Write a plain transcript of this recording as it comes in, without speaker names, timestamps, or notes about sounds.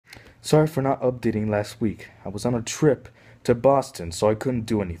Sorry for not updating last week. I was on a trip to Boston, so I couldn't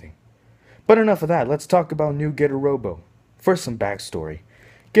do anything. But enough of that, let's talk about new Getter Robo. First, some backstory.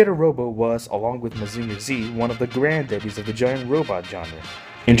 Getter Robo was, along with Mazinger Z, one of the granddaddies of the giant robot genre,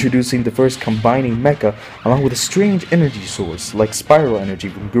 introducing the first combining mecha along with a strange energy source like spiral energy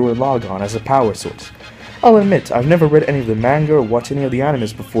from Gurren Lagann as a power source. I'll admit, I've never read any of the manga or watched any of the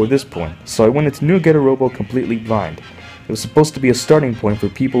animes before this point, so I went into new Getter Robo completely blind. It was supposed to be a starting point for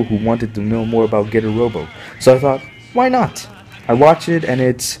people who wanted to know more about Getter Robo, so I thought, why not? I watched it and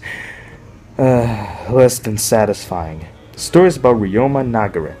it's less than satisfying. The story is about Ryoma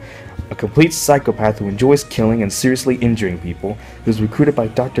Nagare, a complete psychopath who enjoys killing and seriously injuring people, who was recruited by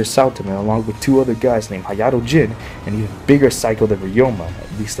Dr. Sautama along with two other guys named Hayato Jin, an even bigger psycho than Ryoma,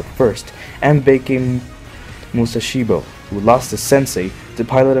 at least at first, and Beiken Musashibo, who lost his sensei to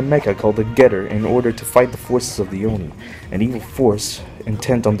pilot a mecha called the Getter in order to fight the forces of the Oni, an evil force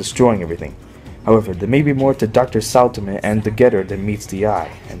intent on destroying everything. However, there may be more to Dr. Sautama and the Getter than meets the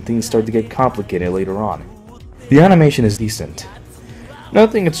eye, and things start to get complicated later on. The animation is decent.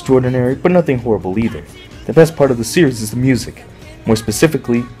 Nothing extraordinary, but nothing horrible either. The best part of the series is the music, more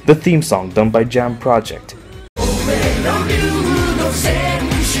specifically, the theme song done by Jam Project.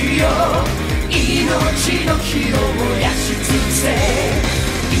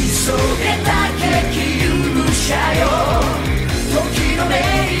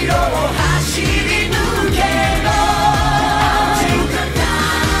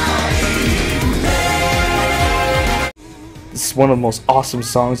 This is one of the most awesome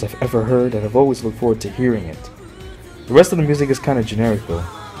songs I've ever heard, and I've always looked forward to hearing it. The rest of the music is kinda generic though,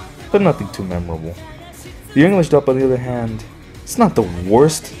 but nothing too memorable. The English dub, on the other hand, it's not the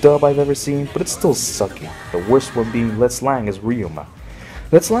worst dub I've ever seen, but it's still sucky. The worst one being Let's Lang as Ryoma.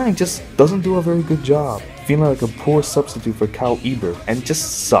 Let's Lang just doesn't do a very good job, feeling like a poor substitute for Kyle Ebert, and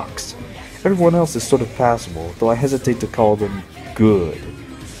just sucks. Everyone else is sort of passable, though I hesitate to call them good.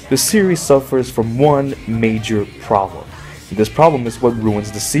 The series suffers from one major problem. This problem is what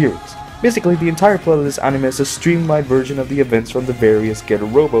ruins the series. Basically, the entire plot of this anime is a streamlined version of the events from the various Getter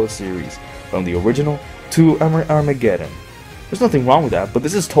Robo series, from the original to Armageddon. There's nothing wrong with that, but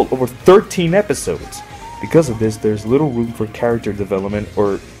this is told over 13 episodes. Because of this, there's little room for character development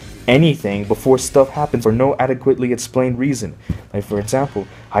or anything before stuff happens for no adequately explained reason. Like for example,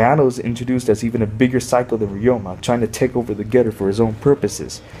 Hayato is introduced as even a bigger psycho than Ryoma, trying to take over the Getter for his own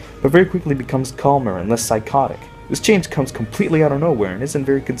purposes, but very quickly becomes calmer and less psychotic. This change comes completely out of nowhere and isn't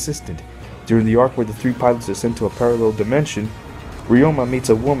very consistent. During the arc where the three pilots are sent to a parallel dimension, Ryoma meets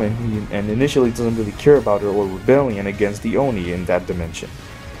a woman and initially doesn't really care about her or rebellion against the Oni in that dimension.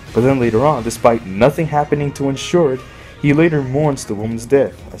 But then later on, despite nothing happening to ensure it, he later mourns the woman's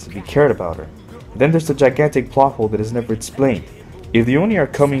death, as if he cared about her. And then there's the gigantic plot hole that is never explained. If the Oni are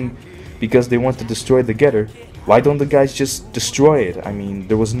coming because they want to destroy the Getter, why don't the guys just destroy it? I mean,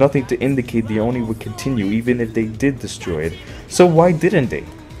 there was nothing to indicate the Oni would continue even if they did destroy it, so why didn't they?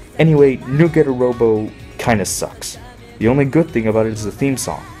 Anyway, new Getter Robo kinda sucks. The only good thing about it is the theme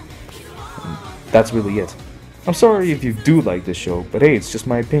song. And that's really it. I'm sorry if you do like this show, but hey, it's just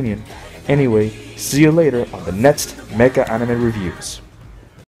my opinion. Anyway, see you later on the next Mecha Anime Reviews.